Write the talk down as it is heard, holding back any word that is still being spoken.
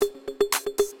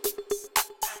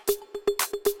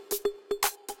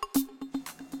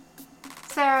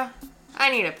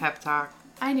need a pep talk.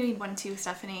 I need one too,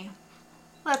 Stephanie.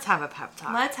 Let's have a pep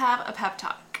talk. Let's have a pep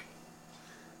talk.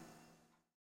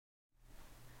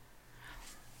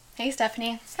 Hey,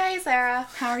 Stephanie. Hey, Sarah.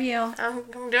 How are you? I'm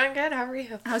doing good. How are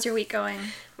you? How's your week going?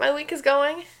 My week is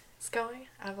going. It's going.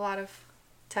 I have a lot of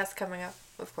tests coming up,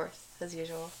 of course, as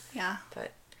usual. Yeah.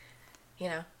 But,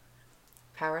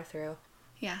 power through.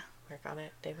 Yeah. Work on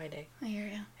it day by day. I hear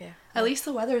you. Yeah. At least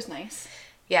the weather's nice.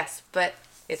 Yes, but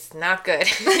it's not good.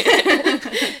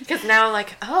 Because now I'm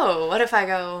like, oh, what if I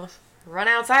go run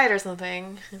outside or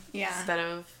something? Yeah. Instead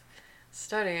of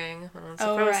studying when I'm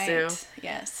supposed to.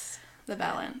 Yes. The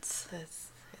balance. It's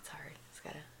hard.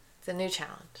 It's a new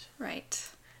challenge. Right.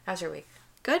 How's your week?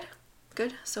 Good.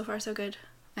 Good. So far, so good.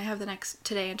 I have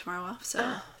today and tomorrow off, so.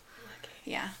 Oh, lucky.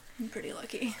 Yeah. I'm pretty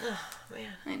lucky. Oh,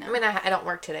 man. I know. I mean, I don't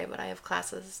work today, but I have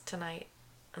classes tonight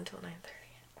until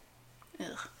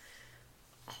 9:30. Ugh.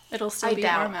 It'll still be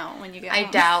warm out when you get home.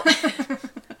 I doubt.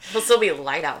 It'll still be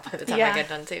light out by the time I get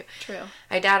done, too. True.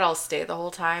 I doubt I'll stay the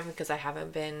whole time because I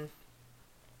haven't been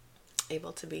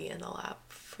able to be in the lab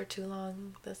for too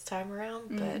long this time around,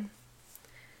 but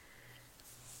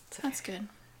it's okay. That's good.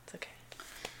 It's okay.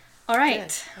 All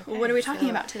right. Okay, What are we talking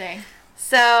about today?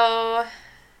 So,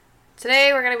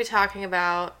 today we're going to be talking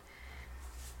about,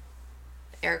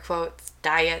 air quotes,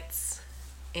 diets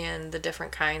and the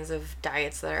different kinds of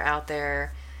diets that are out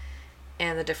there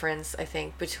and the difference, I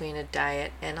think, between a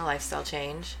diet and a lifestyle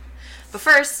change. But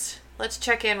first, let's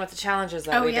check in with the challenges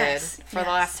that we did for the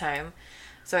last time.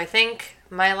 So I think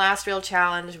my last real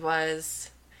challenge was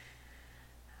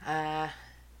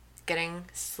getting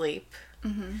sleep.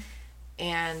 Mm-hmm.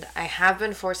 And I have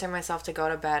been forcing myself to go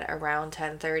to bed around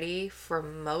 10:30 for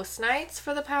most nights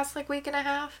for the past week and a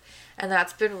half. And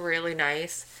that's been really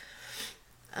nice.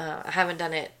 I haven't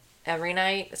done it every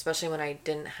night, especially when I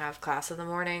didn't have class in the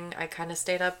morning. I kind of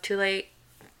stayed up too late.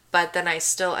 But then I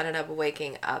still ended up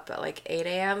waking up at 8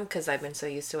 a.m. because I've been so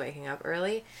used to waking up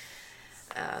early.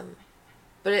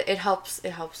 But it helps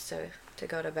to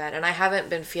go to bed. And I haven't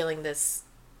been feeling this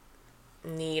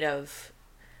need of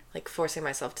forcing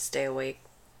myself to stay awake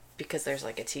because there's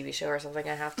a TV show or something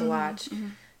I have to watch.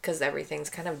 Because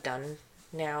everything's kind of done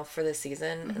now for the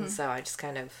season. And so I just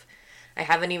I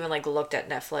haven't even looked at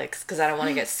Netflix because I don't want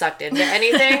to get sucked into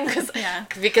anything.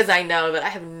 Because I know that I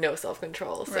have no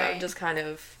self-control. So I'm just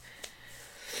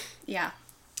Yeah.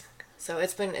 So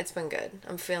it's been good.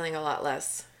 I'm feeling a lot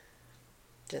less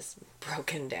just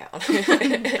broken down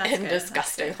and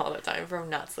disgusting all the time from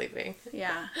not sleeping.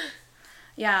 Yeah.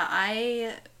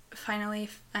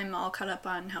 I'm all caught up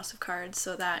on House of Cards,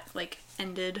 so that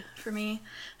ended for me.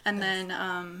 And then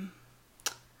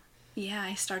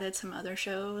I started some other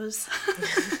shows.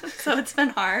 So it's been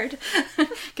hard.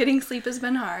 Getting sleep has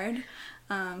been hard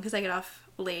because I get off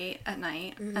late at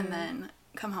night and then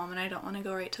come home and I don't want to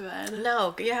go right to bed.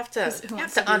 No, you have to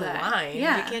unwind.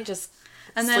 Yeah. You can't just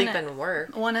sleep and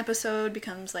work. One episode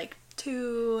becomes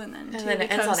 2 and then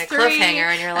it ends on a 3. cliffhanger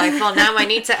and you're well, now I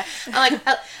need to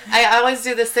I always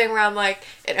do this thing where I'm it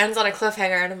ends on a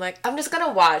cliffhanger and I'm I'm just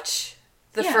gonna watch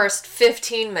the first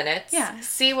 15 minutes,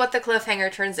 see what the cliffhanger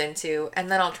turns into,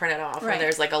 and then I'll turn it off when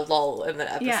there's a lull in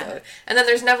the episode. And then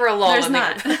there's never a lull there's in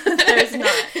not. the episode. There's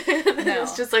not. No.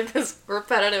 It's just this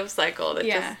repetitive cycle that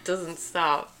just doesn't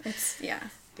stop.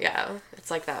 Yeah, it's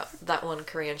that one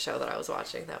Korean show that I was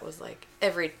watching that was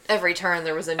every turn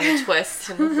there was a new twist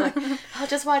and I was I'll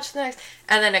just watch the next.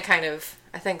 And then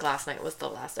I think last night was the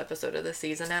last episode of the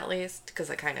season at least because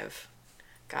it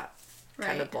got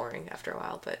kind of boring after a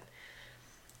while. But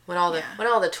when all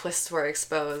the twists were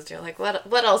exposed, you're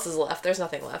what else is left? There's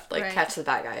nothing left. Catch the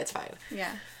bad guy, it's fine.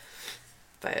 Yeah.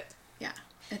 But yeah,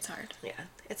 it's hard. Yeah,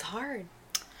 it's hard.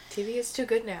 TV is too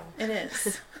good now. It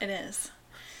is. It is.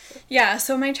 Yeah,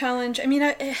 so my challenge,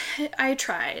 I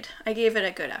tried. I gave it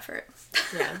a good effort.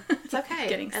 Yeah, it's okay.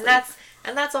 Getting sleep.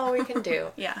 And that's all we can do.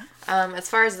 Yeah. As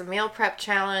far as the meal prep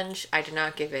challenge, I did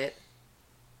not give it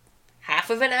half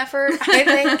of an effort, I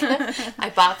think. I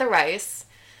bought the rice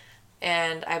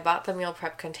and I bought the meal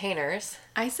prep containers.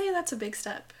 I say that's a big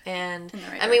step. And in the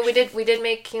right direction. we did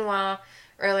make quinoa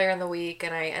earlier in the week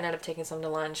and I ended up taking some to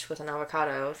lunch with an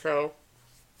avocado, so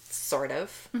sort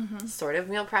of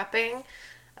meal prepping.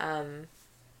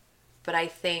 But I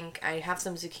think I have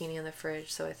some zucchini in the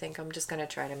fridge, so I think I'm just going to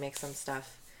try to make some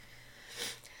stuff.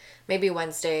 Maybe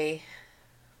Wednesday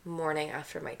morning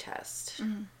after my test.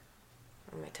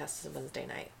 My test is Wednesday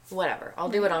night. Whatever. I'll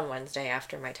do it on Wednesday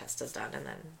after my test is done, and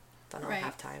then I'll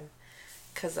have time.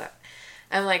 Because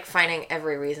I'm finding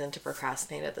every reason to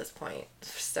procrastinate at this point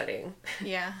for studying.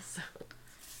 Yeah.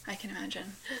 I can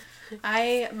imagine.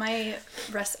 I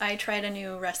tried a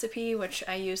new recipe, which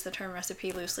I use the term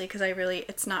recipe loosely because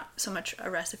it's not so much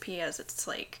a recipe as it's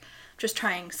like just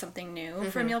trying something new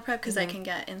for meal prep because I can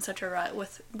get in such a rut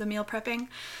with the meal prepping.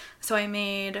 So I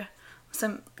made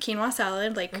some quinoa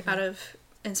salad, like out of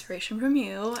inspiration from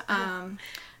you.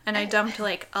 And I dumped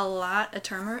like a lot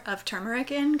of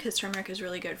turmeric in because turmeric is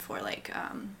really good for like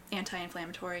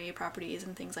anti-inflammatory properties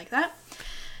and things like that.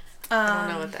 I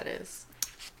don't know what that is.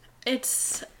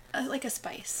 It's like a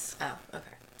spice. Oh,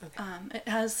 okay. It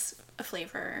has a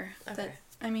flavor that,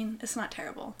 I mean, it's not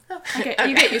terrible. Okay.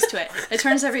 You get used to it. It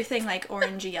turns everything like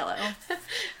orangey yellow.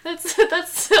 That's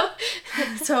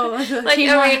so like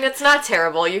quinoa, I mean, it's not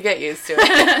terrible. You get used to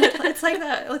it.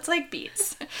 It's like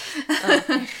beets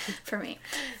for me.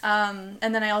 And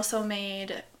then I also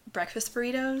made breakfast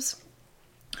burritos,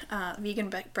 vegan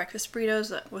breakfast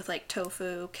burritos with like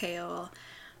tofu, kale,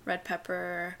 red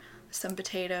pepper, some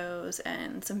potatoes,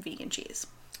 and some vegan cheese.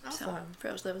 Awesome. So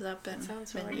froze those up and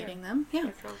been really eating them.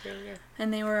 Yeah. Really good.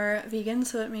 And they were vegan,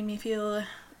 so it made me feel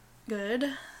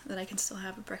good that I can still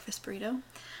have a breakfast burrito.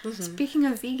 Speaking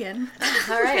of vegan.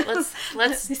 All right,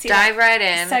 let's dive right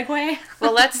in. Segue.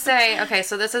 Well, let's say, okay,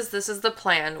 so this is the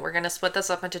plan. We're going to split this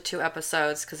up into 2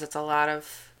 episodes because it's a lot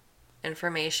of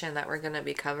information that we're going to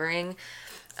be covering.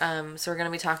 So we're going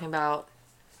to be talking about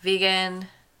vegan,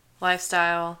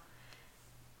 lifestyle,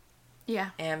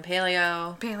 and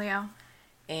paleo.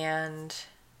 And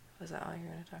was that all you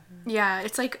were going to talk about? Yeah,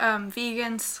 it's like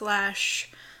vegan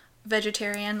 /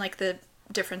 vegetarian, like the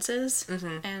differences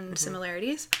and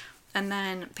similarities. And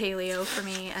then paleo for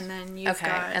me, and then you've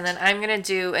got... and then I'm going to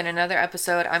do, in another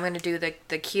episode, I'm going to do the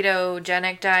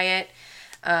ketogenic diet,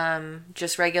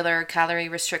 just regular calorie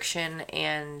restriction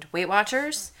and Weight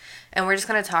Watchers. And we're just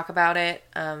going to talk about it,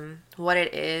 what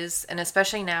it is, and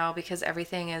especially now because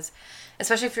everything is...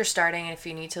 Especially if you're starting and if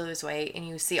you need to lose weight and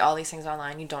you see all these things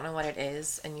online, you don't know what it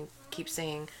is, and you keep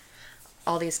seeing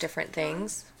all these different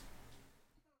things.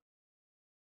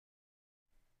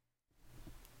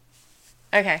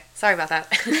 Okay, sorry about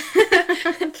that.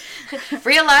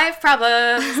 Real life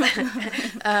problems.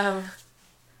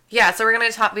 Yeah, so we're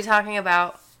going to be talking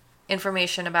about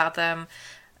information about them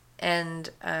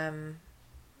and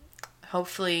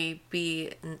hopefully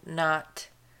be not...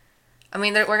 I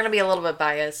mean, we're going to be a little bit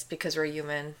biased because we're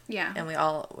human. Yeah. And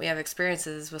we have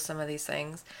experiences with some of these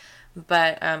things.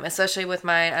 But especially with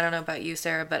mine, I don't know about you,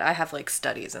 Sarah, but I have like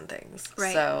studies and things.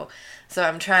 Right. So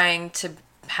I'm trying to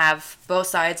have both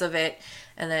sides of it,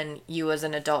 and then you as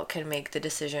an adult can make the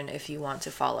decision if you want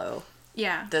to follow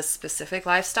this specific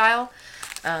lifestyle.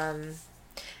 And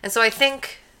so I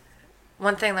think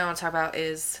one thing that I want to talk about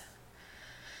is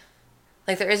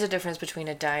like there is a difference between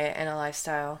a diet and a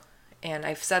lifestyle. And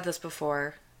I've said this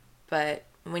before, but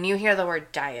when you hear the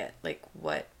word diet, like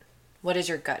what is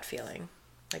your gut feeling?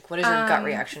 Like what is your gut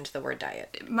reaction to the word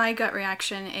diet? My gut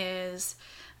reaction is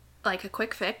like a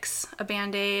quick fix, a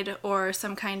Band-Aid, or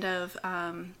some kind of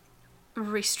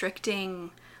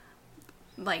restricting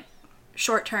like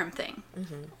short-term thing,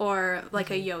 or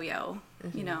like a yo-yo,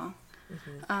 you know.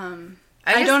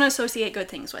 I don't associate good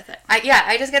things with it.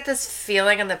 I just get this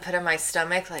feeling in the pit of my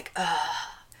stomach, like, ugh.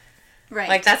 Right.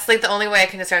 Like, that's, like, the only way I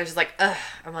can describe it is just, like, ugh,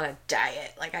 I'm on a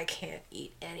diet. Like, I can't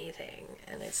eat anything.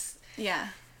 And it's... Yeah.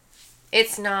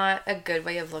 It's not a good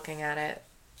way of looking at it.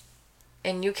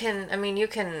 And you can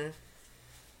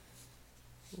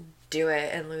do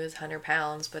it and lose 100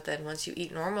 pounds, but then once you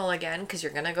eat normal again, because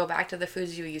you're going to go back to the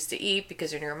foods you used to eat,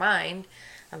 because in your mind,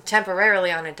 I'm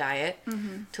temporarily on a diet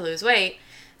to lose weight,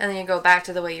 and then you go back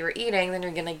to the way you were eating, then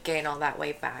you're going to gain all that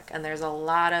weight back. And there's a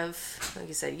lot of, like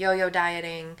you said, yo-yo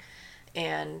dieting.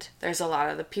 And there's a lot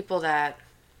of the people that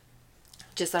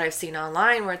I've seen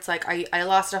online where it's like, I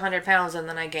lost 100 pounds and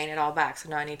then I gained it all back. So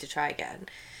now I need to try again.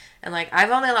 And like,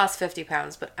 I've only lost 50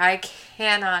 pounds, but I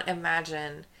cannot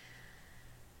imagine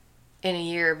in a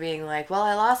year being like, well,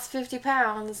 I lost 50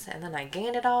 pounds and then I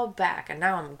gained it all back and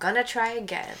now I'm going to try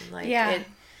again. Like,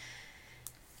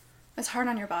 it's hard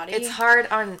on your body. It's hard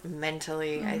on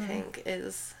mentally, I think,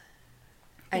 is...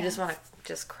 I just want to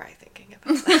just cry thinking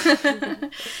about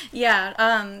that.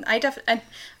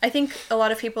 I think a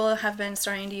lot of people have been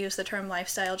starting to use the term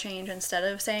lifestyle change instead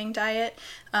of saying diet,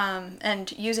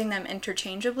 and using them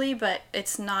interchangeably, but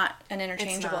it's not an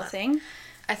interchangeable thing.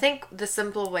 I think the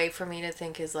simple way for me to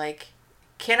think is like,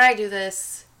 can I do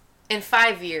this in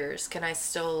 5 years? Can I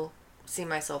still see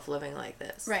myself living like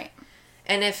this? Right.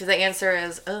 And if the answer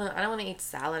is, I don't want to eat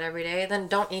salad every day, then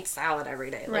don't eat salad every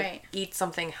day. Like, right. Eat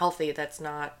something healthy that's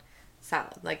not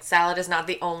salad. Like, salad is not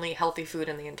the only healthy food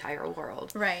in the entire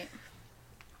world. Right.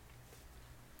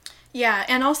 Yeah,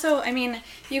 and also, I mean,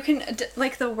 you can,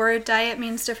 like, the word diet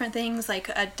means different things. Like,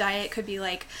 a diet could be,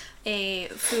 like, a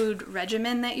food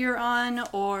regimen that you're on,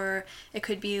 or it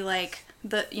could be, like,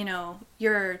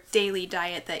 your daily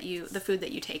diet the food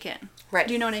that you take in. Right.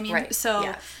 Do you know what I mean? Right.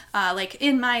 So, yeah. Like,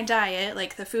 in my diet,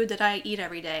 like, the food that I eat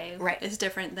every day right. is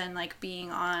different than, like,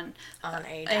 being on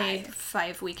a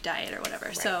 5-week diet or whatever.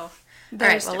 Right. So, all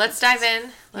right, well, let's dive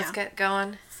in. Let's get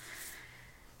going.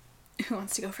 Who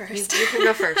wants to go first? You can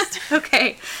go first.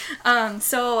 Okay.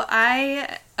 So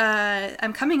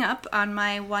I'm coming up on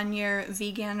my 1-year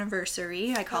vegan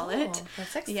anniversary, I call it.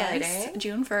 That's exciting. Yes,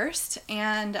 June 1st.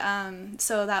 And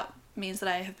so that means that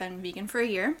I have been vegan for a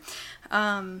year.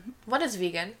 What is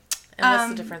vegan? And what's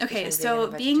the difference between vegan so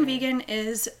and being vegan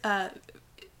is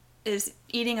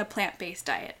eating a plant-based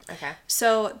diet. Okay.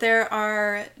 So there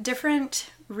are different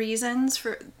reasons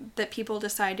that people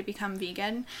decide to become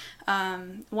vegan.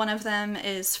 One of them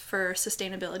is for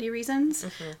sustainability reasons.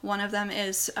 Mm-hmm. One of them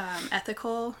is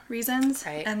ethical reasons,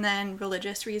 right. and then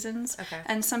religious reasons. Okay.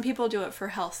 And some people do it for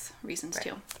health reasons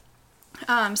too.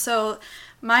 So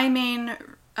my main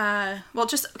a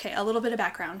little bit of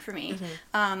background for me.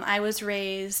 Mm-hmm. I was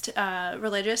raised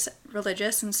religious,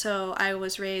 and so I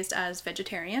was raised as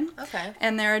vegetarian. Okay.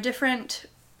 And there are different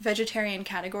vegetarian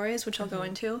categories, which I'll go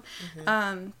into.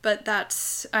 Mm-hmm. But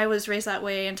I was raised that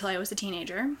way until I was a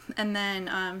teenager, and then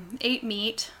ate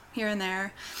meat here and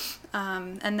there,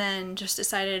 and then just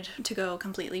decided to go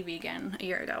completely vegan a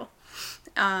year ago.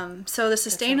 So the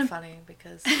sustainable. It's so funny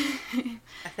because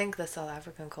I think the South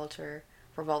African culture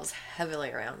revolves heavily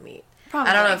around meat.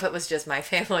 Probably. I don't know if it was just my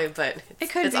family, but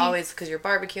it's always because you're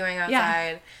barbecuing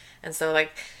outside, and so like.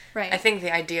 Right. I think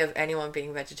the idea of anyone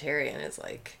being vegetarian is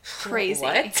like crazy.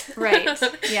 What? Right.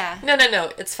 Yeah.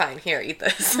 No. It's fine. Here, eat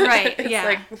this. Right. It's yeah.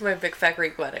 like my big fat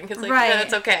Greek wedding. It's like right. No,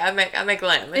 it's okay. I make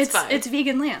lamb. It's fine. It's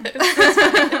vegan lamb.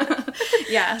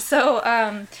 Yeah. So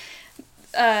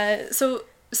so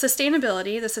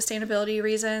sustainability. The sustainability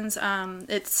reasons.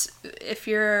 It's if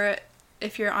you're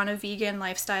on a vegan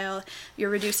lifestyle, you're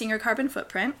reducing your carbon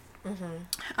footprint.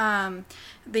 Mm-hmm.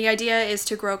 The idea is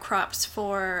to grow crops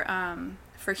for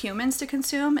humans to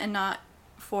consume and not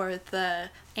for the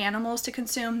animals to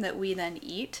consume that we then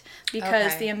eat,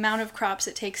 because the amount of crops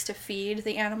it takes to feed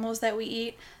the animals that we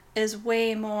eat is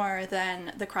way more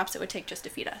than the crops it would take just to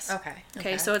feed us.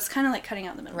 Okay, so it's kind of like cutting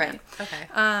out the middleman. Right. Okay.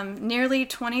 Nearly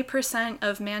 20%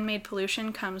 of man-made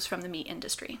pollution comes from the meat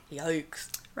industry. Yikes.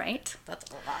 Right?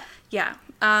 That's a lot. Yeah.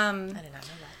 I did not know that.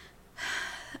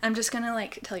 I'm just gonna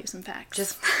tell you some facts.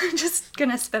 Just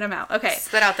gonna spit them out. Okay.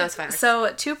 Spit out those facts.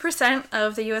 So 2%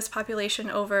 of the U.S.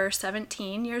 population over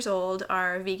 17 years old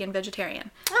are vegan vegetarian.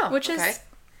 Oh, which is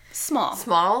small.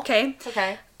 Small? Okay.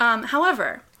 Okay.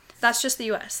 However, that's just the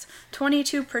U.S.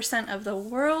 22% of the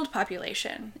world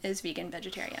population is vegan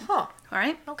vegetarian. Huh. All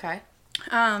right? Okay.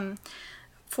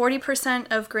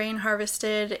 40% of grain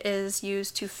harvested is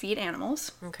used to feed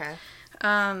animals. Okay.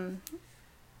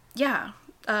 Yeah.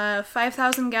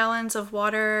 5,000 gallons of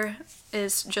water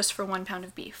is just for 1 pound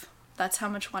of beef. That's how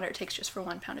much water it takes just for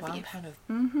 1 pound of beef. 1 pound of.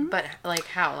 Mm-hmm. But like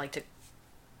how? Like to.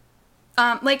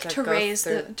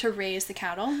 To raise the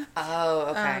cattle. Oh,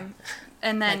 okay.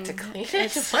 And then like to clean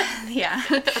it. Yeah.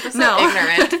 I'm so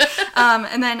ignorant.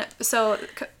 And then so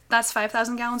that's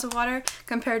 5,000 gallons of water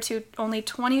compared to only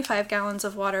 25 gallons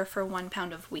of water for 1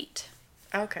 pound of wheat.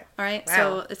 Okay. All right. Wow.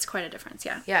 So it's quite a difference.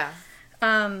 Yeah. Yeah.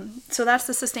 So that's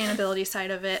the sustainability side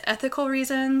of it. Ethical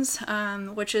reasons,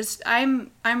 which is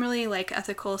I'm really like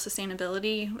ethical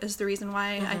sustainability is the reason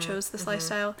why I chose this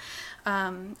lifestyle.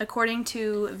 According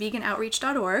to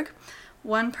veganoutreach.org,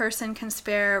 one person can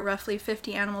spare roughly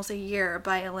 50 animals a year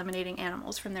by eliminating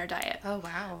animals from their diet. Oh,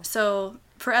 wow. So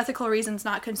for ethical reasons,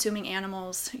 not consuming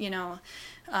animals,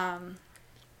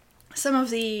 some of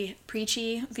the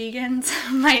preachy vegans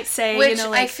might say, which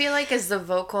I feel like is the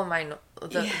vocal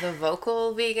the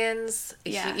vocal vegans.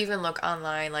 If you even look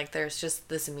online, like there's just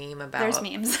this meme about. There's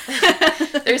memes.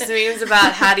 There's memes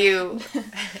about how do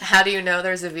you know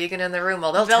there's a vegan in the room?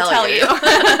 Well, they'll tell you.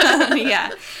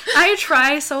 Yeah, I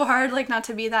try so hard not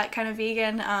to be that kind of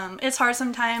vegan. It's hard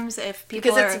sometimes if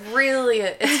people it's really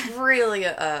a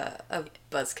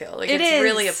buzzkill. Like it's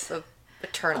really a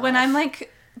turn off. When I'm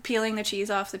peeling the cheese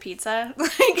off the pizza,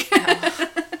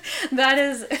 that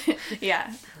is,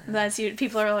 that's you.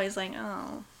 People are always like,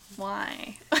 oh,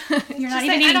 why? You're not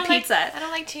even eating pizza. I don't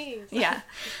like cheese. Yeah.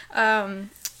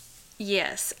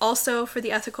 Yes. Also for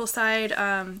the ethical side,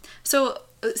 so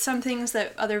some things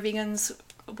that other vegans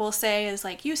will say is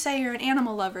you say you're an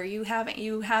animal lover, you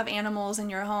have animals in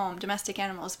your home, domestic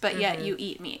animals, but yet you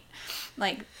eat meat.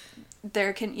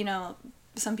 There can,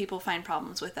 some people find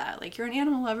problems with that. Like, you're an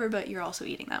animal lover, but you're also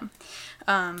eating them.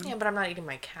 Yeah, but I'm not eating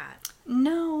my cat.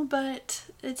 No, but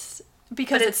it's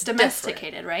because it's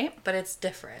domesticated, right? But it's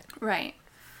different. Right.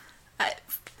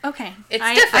 Okay. It's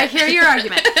different. I hear your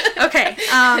argument. Okay.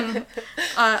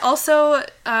 Also,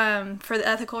 for the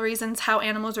ethical reasons, how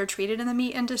animals are treated in the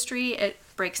meat industry, it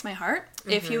breaks my heart.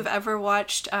 Mm-hmm. If you've ever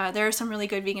watched, there are some really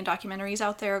good vegan documentaries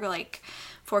out there, like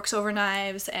Forks Over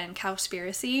Knives and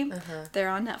Cowspiracy. Uh-huh. They're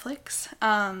on Netflix.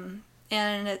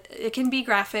 And it can be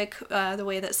graphic, the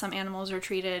way that some animals are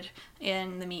treated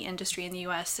in the meat industry in the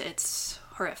U.S. It's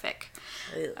horrific.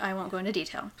 Ew. I won't go into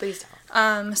detail. Please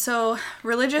don't. So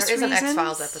religious reasons. There is an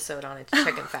X-Files episode on a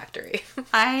chicken factory.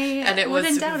 And it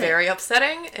was very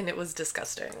upsetting, and it was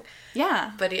disgusting.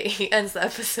 Yeah. But he ends the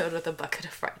episode with a bucket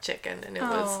of fried chicken, and it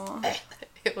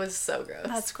was so gross.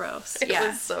 That's gross. It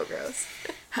was so gross.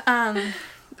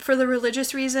 For the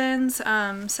religious reasons,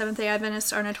 Seventh-day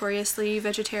Adventists are notoriously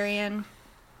vegetarian.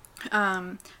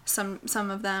 Some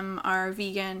of them are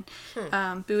vegan.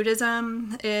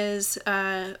 Buddhism is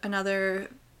another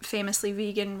famously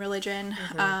vegan religion.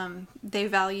 Mm-hmm. They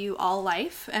value all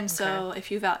life, and so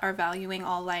if you are valuing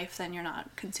all life, then you're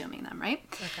not consuming them, right?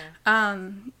 Okay.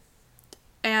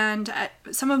 And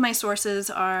some of my sources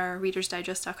are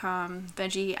ReadersDigest.com,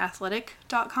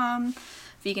 VeggieAthletic.com,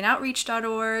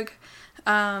 VeganOutreach.org.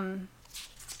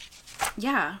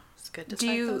 Yeah. It's good to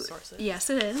cite those sources. Yes,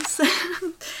 it is.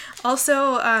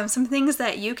 Also, some things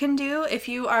that you can do if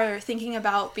you are thinking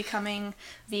about becoming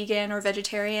vegan or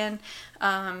vegetarian.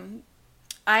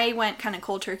 I went kind of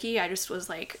cold turkey. I just was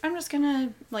like, I'm just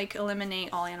gonna eliminate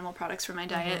all animal products from my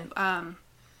diet.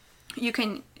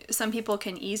 Mm-hmm. Some people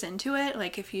can ease into it.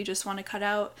 Like, if you just want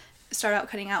to start out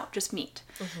cutting out just meat.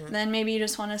 Mm-hmm. Then maybe you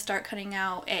just want to start cutting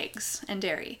out eggs and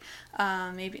dairy.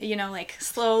 Maybe,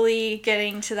 slowly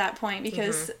getting to that point,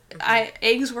 because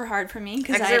eggs were hard for me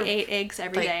because I ate eggs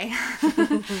every day.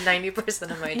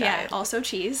 90% of my diet. Yeah, also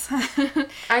cheese.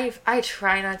 I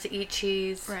try not to eat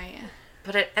cheese. Right.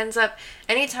 But it ends up,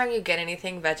 anytime you get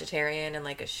anything vegetarian in a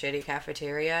shitty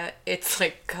cafeteria, it's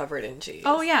covered in cheese.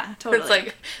 Oh yeah, totally.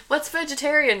 It's what's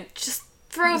vegetarian? Just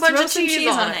throw a bunch of cheese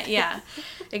on it. Yeah,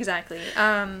 exactly.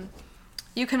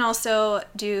 You can also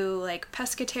do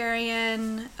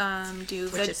pescatarian,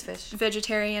 which is fish.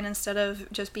 Vegetarian instead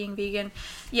of just being vegan.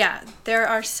 Yeah, there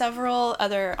are several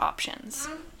other options.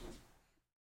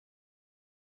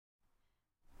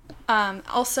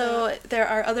 Also, there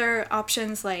are other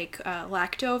options like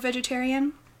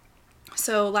lacto-vegetarian.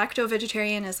 So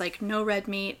lacto-vegetarian is no red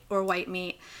meat or white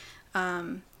meat,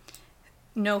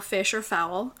 no fish or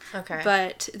fowl. Okay.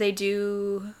 But they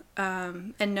do,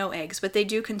 and no eggs, but they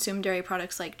do consume dairy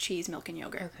products like cheese, milk, and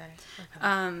yogurt. Okay.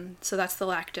 So that's the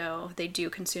lacto. They do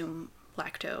consume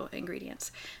lacto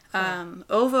ingredients.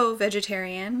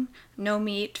 Ovo-vegetarian, no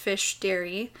meat, fish,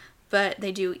 dairy, but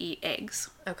they do eat eggs.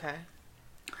 Okay.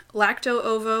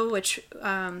 Lacto-ovo, which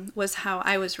was how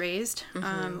I was raised,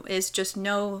 is just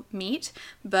no meat,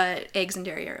 but eggs and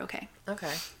dairy are okay.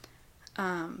 Okay.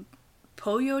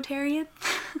 Pollotarian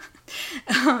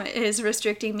is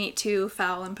restricting meat to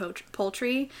fowl and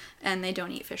poultry, and they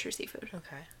don't eat fish or seafood.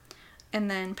 Okay.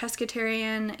 And then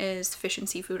pescatarian is fish and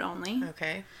seafood only.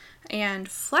 Okay. And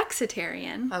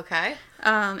flexitarian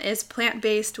is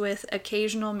plant-based with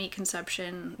occasional meat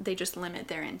consumption. They just limit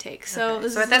their intake. So,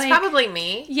 that's probably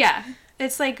me. Yeah.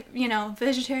 It's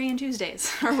vegetarian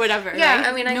Tuesdays or whatever. Yeah, right?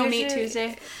 I mean, no meat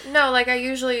Tuesday. No,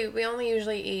 we only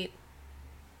usually eat.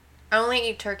 I only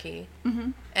eat turkey,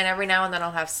 and every now and then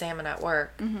I'll have salmon at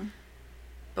work. Mm-hmm.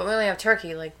 But we only have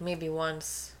turkey maybe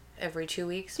once every 2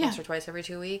 weeks, once or twice every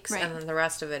 2 weeks, and then the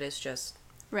rest of it is just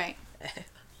right.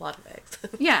 A lot of eggs.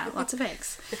 Yeah, lots of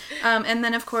eggs. And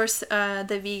then, of course,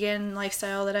 the vegan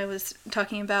lifestyle that I was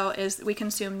talking about is we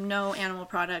consume no animal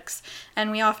products,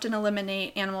 and we often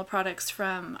eliminate animal products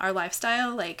from our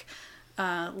lifestyle, like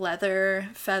leather,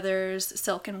 feathers,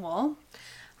 silk, and wool.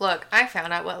 Look, I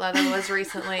found out what leather was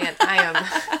recently, and I am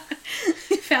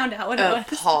you found out what it was.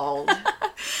 Appalled.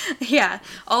 Yeah.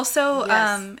 Also,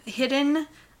 hidden,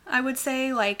 I would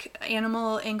say,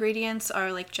 animal ingredients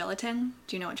are gelatin.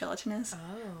 Do you know what gelatin is? Oh.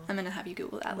 I'm going to have you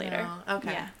Google that later. No.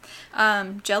 Okay.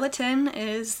 Yeah. Gelatin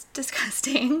is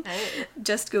disgusting. Oh.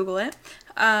 Just Google it.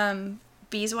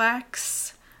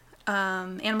 Beeswax,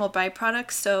 animal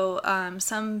byproducts. So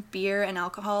some beer and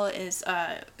alcohol is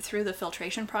through the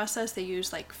filtration process. They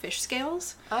use fish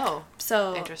scales. Oh.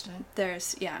 So interesting.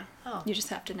 There's you just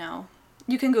have to know.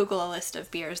 You can Google a list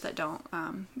of beers that don't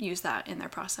use that in their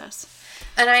process.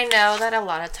 And I know that a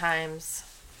lot of times,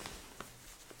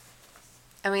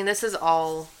 this is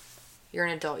all, you're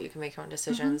an adult, you can make your own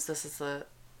decisions. Mm-hmm. This is the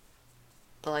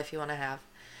life you want to have.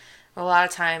 A lot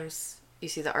of times you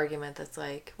see the argument that's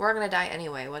like, we're going to die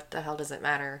anyway. What the hell does it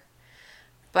matter?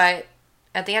 But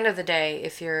at the end of the day,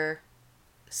 if you're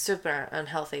super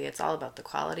unhealthy, it's all about the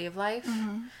quality of life.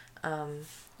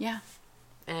 Yeah.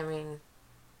 And I mean,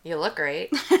 you look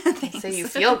great. Say you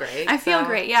feel great. I feel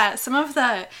great. Yeah. Some of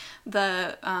the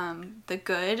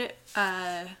good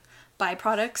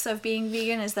byproducts of being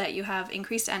vegan is that you have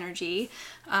increased energy.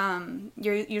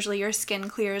 Usually your skin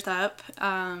clears up.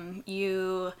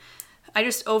 I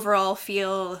just overall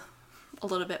feel a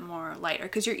little bit more lighter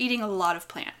because you're eating a lot of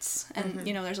plants and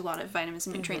there's a lot of vitamins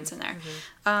and nutrients in there.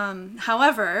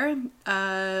 However,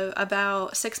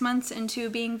 about 6 months into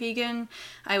being vegan,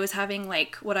 I was having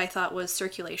like what I thought was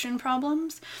circulation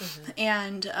problems,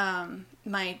 and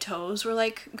my toes were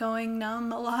like going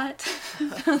numb a lot.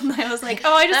 I was like,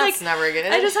 oh, That's never good.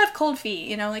 I just have cold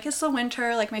feet, like it's the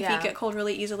winter, like my feet get cold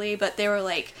really easily, but they were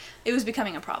like, it was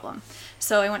becoming a problem.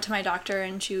 So I went to my doctor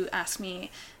and she asked me,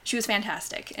 she was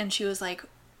fantastic, and she was like,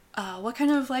 what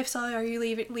kind of lifestyle are you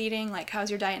leading? Like,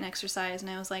 how's your diet and exercise? And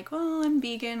I was like, well, I'm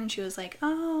vegan. And she was like,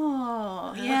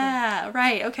 oh, yeah,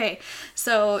 right, okay.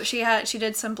 So she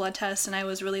did some blood tests, and I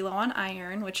was really low on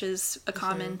iron, which is a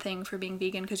common thing for being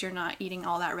vegan because you're not eating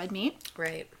all that red meat.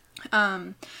 Right.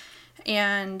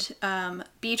 And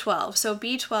B12. So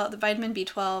the vitamin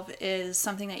B12 is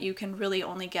something that you can really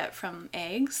only get from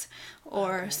eggs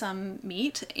or some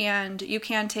meat. And you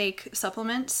can take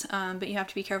supplements, but you have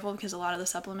to be careful because a lot of the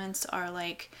supplements are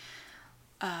like,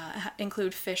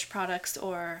 include fish products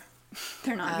or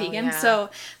they're not vegan. Yeah.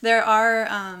 So there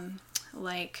are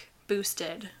like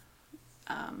boosted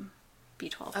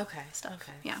B12 stuff.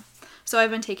 Okay. Yeah. So I've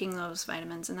been taking those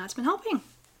vitamins and that's been helping.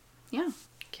 Yeah.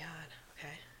 God.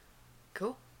 Okay.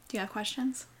 Cool. Do you have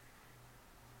questions?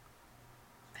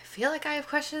 I feel like I have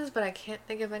questions, but I can't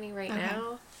think of any right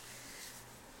now.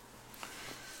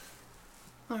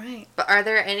 All right. But are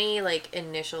there any like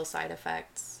initial side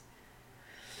effects?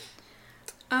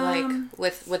 Like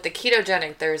with the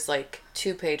ketogenic, there's like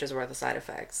 2 pages worth of side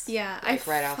effects. Yeah, like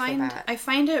right off the bat. I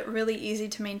find it really easy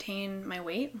to maintain my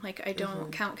weight. Like I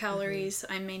don't count calories.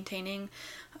 I'm maintaining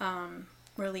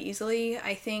really easily.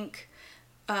 I think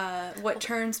what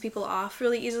turns people off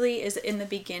really easily is in the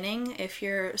beginning. If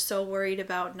you're so worried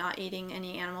about not eating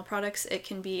any animal products, it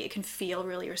can feel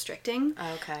really restricting.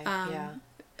 Okay. Yeah.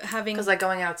 Because like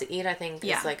going out to eat, I think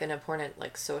is like an important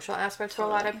like social aspect for a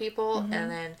lot of people,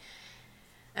 and then,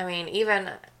 I mean,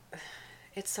 even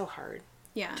it's so hard.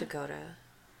 Yeah. To go to.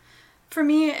 For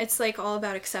me, it's like all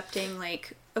about accepting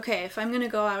like, okay, if I'm gonna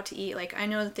go out to eat, like I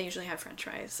know that they usually have French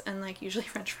fries, and like usually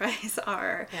French fries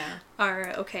are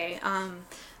okay.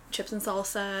 Chips and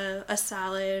salsa, a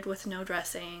salad with no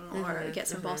dressing, or get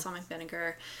some balsamic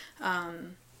vinegar.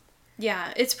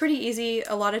 Yeah, it's pretty easy.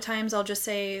 A lot of times I'll just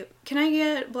say, can I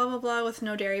get blah, blah, blah with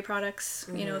no dairy products?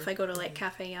 You know, if I go to like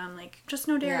Cafe Yum, like just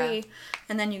no dairy,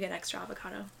 and then you get extra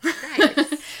avocado.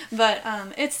 Nice. But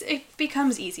it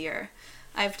becomes easier.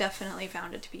 I've definitely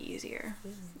found it to be easier.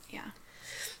 Yeah.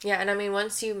 Yeah, and I mean,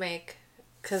 once you make,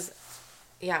 because,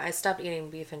 I stopped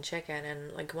eating beef and chicken,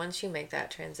 and like once you make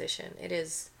that transition, it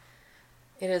is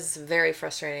very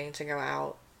frustrating to go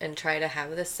out and try to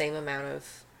have the same amount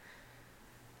of,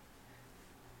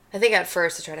 I think at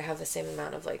first to try to have the same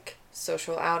amount of like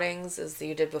social outings as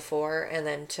you did before, and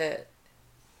then to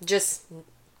just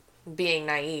being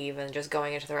naive and just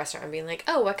going into the restaurant and being like,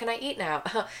 oh, what can I eat now?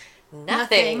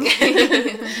 Nothing.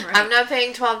 Right. I'm not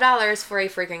paying $12 for a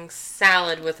freaking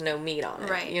salad with no meat on it.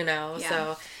 Right. You know? Yeah.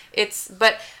 So it's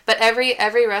but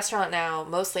every restaurant now,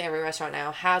 mostly every restaurant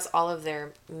now, has all of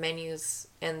their menus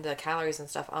and the calories and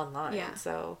stuff online. Yeah.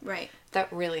 So that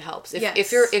really helps.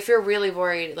 If you're really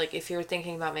worried, like if you're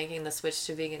thinking about making the switch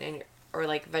to vegan or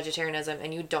like vegetarianism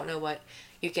and you don't know what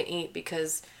you can eat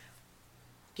because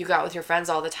you go out with your friends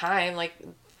all the time, like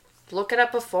look it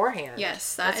up beforehand.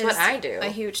 Yes, that's what I do. A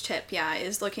huge tip,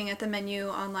 is looking at the menu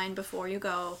online before you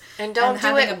go. And don't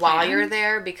do it while you're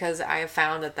there, because I have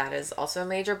found that is also a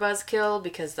major buzzkill,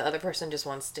 because the other person just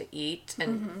wants to eat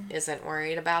and isn't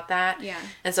worried about that. Yeah.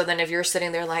 And so then if you're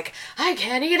sitting there like, I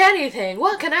can't eat anything,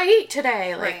 what can I eat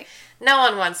today? Like, no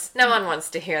one wants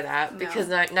to hear that, because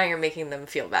now you're making them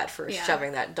feel bad for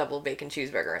shoving that double bacon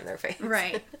cheeseburger in their face.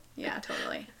 Right. Yeah,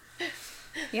 totally.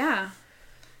 Yeah.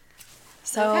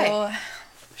 So,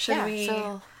 should we...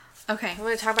 Okay. I'm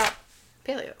going to talk about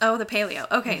paleo. Oh, the paleo.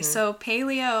 Okay, so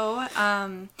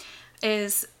paleo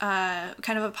is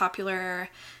kind of a popular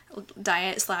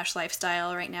diet /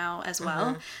 lifestyle right now as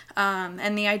well.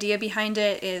 And the idea behind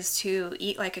it is to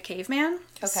eat like a caveman.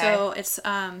 Okay. So it's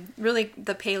really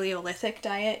the Paleolithic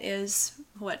diet is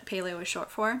what paleo is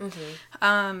short for.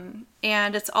 And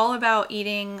it's all about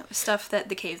eating stuff that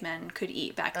the cavemen could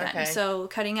eat back then. Okay. So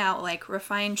cutting out like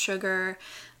refined sugar,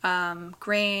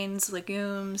 grains,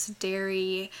 legumes,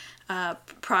 dairy,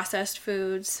 processed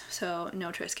foods, so no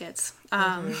Triscuits.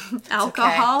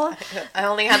 Alcohol. Okay. I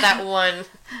only had that one.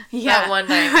 That one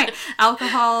night. Right.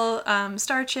 Alcohol,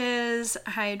 starches,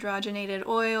 hydrogenated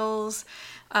oils,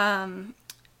 and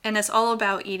it's all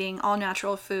about eating all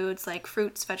natural foods like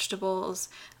fruits, vegetables,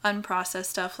 unprocessed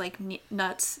stuff like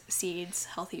nuts, seeds,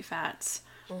 healthy fats.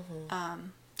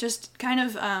 Just kind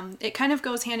of, it kind of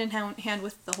goes hand in hand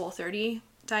with the Whole30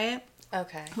 diet.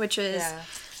 Okay. Which is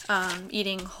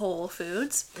eating whole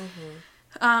foods.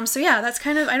 So yeah, that's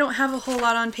kind of, I don't have a whole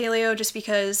lot on paleo just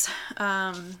because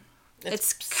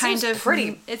it's kind of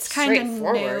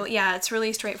new. Yeah, it's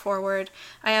really straightforward.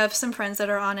 I have some friends that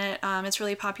are on it. It's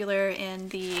really popular in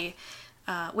the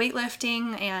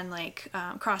weightlifting and like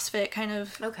CrossFit kind of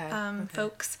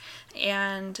folks.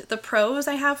 And the pros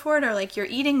I have for it are like you're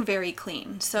eating very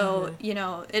clean. So, you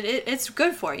know, it's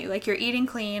good for you. Like you're eating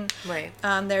clean. Right.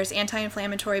 There's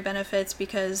anti-inflammatory benefits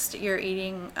because you're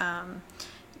eating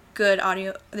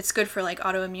it's good for like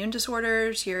autoimmune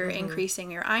disorders. You're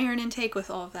increasing your iron intake with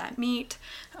all of that meat.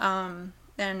 And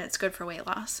it's good for weight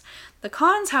loss. The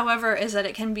cons, however, is that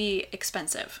it can be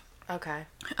expensive. Okay.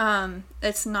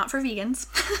 It's not for vegans.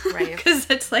 Right. Because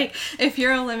it's like if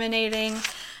you're eliminating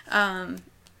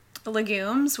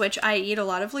legumes, which I eat a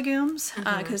lot of legumes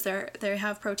because they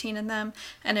have protein in them,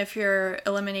 and if you're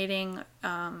eliminating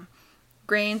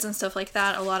grains and stuff like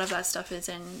that, a lot of that stuff is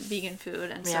in vegan food,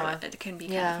 and so it can be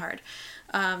kind of hard.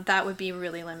 That would be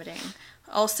really limiting.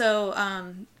 Also,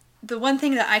 the one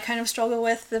thing that I kind of struggle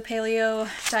with the paleo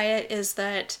diet is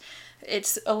that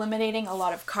it's eliminating a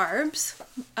lot of carbs,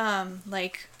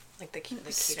 like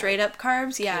the straight up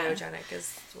carbs. Yeah,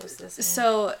 ketogenic was this.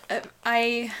 So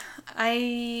I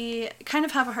kind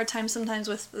of have a hard time sometimes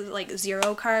with like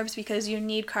zero carbs because you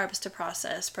need carbs to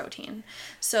process protein.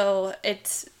 So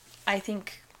I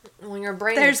think when your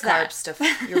brain needs carbs stuff,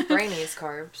 your brain needs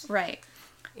carbs. Right.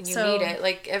 And you need it.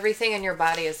 Like everything in your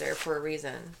body is there for a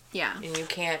reason. Yeah. And you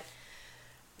can't.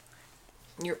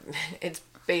 It's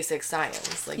basic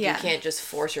science. Like you can't just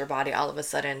force your body all of a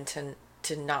sudden to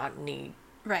not need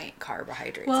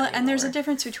carbohydrates. Well, anymore. And there's a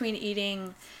difference between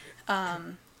eating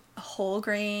whole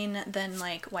grain than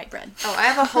like white bread. Oh, I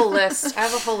have a whole list. I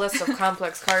have a whole list of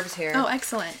complex carbs here. Oh,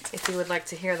 excellent. If you would like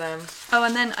to hear them. Oh,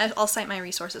 and then I'll cite my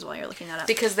resources while you're looking that up.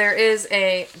 Because there is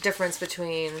a difference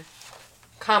between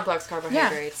complex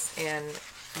carbohydrates and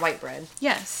white bread.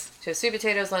 Yes. So sweet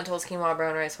potatoes, lentils, quinoa,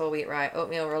 brown rice, whole wheat, rye,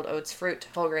 oatmeal, rolled oats, fruit,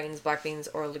 whole grains, black beans,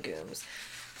 or legumes.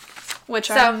 Which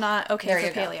are not okay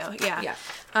for paleo. Go. Yeah.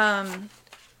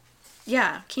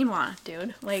 Yeah, quinoa,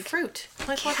 dude. Like fruit.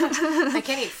 Like what? I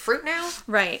can't eat fruit now?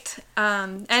 Right.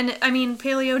 And I mean,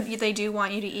 paleo, they do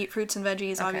want you to eat fruits and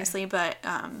veggies, obviously, but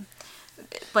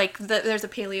like there's a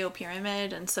paleo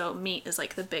pyramid, and so meat is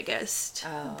like the biggest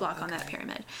block on that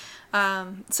pyramid.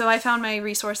 So I found my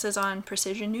resources on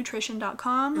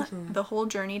precisionnutrition.com,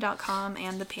 thewholejourney.com,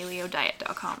 and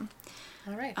thepaleodiet.com.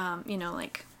 All right. You know,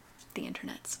 like the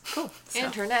internets. Cool. So,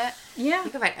 internet. Yeah. You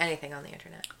can find anything on the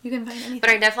internet. You can find anything. But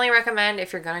I definitely recommend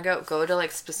if you're going to go to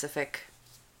like specific,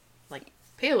 like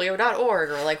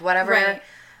paleo.org or like whatever. Right.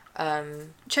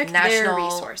 Check their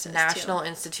resources. National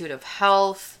Institute of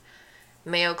Health,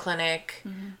 Mayo Clinic.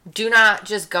 Do not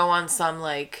just go on some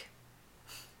like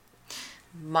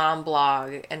mom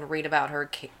blog and read about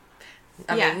her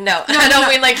I mean, I don't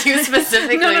mean like you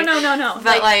specifically. No.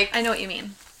 But like I know what you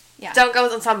mean. Yeah. Don't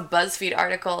go on some BuzzFeed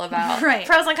article about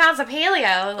pros and cons of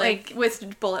paleo. Like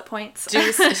with bullet points.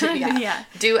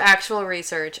 Do actual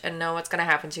research and know what's going to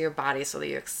happen to your body so that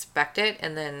you expect it,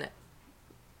 and then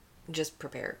just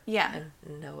prepare. Yeah.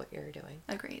 And know what you're doing.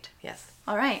 Agreed. Yes.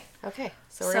 All right. Okay.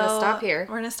 So we're going to stop here.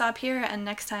 We're going to stop here, and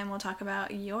next time we'll talk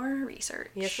about your research.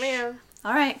 Yes, ma'am.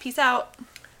 All right. Peace out.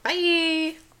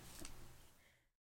 Bye.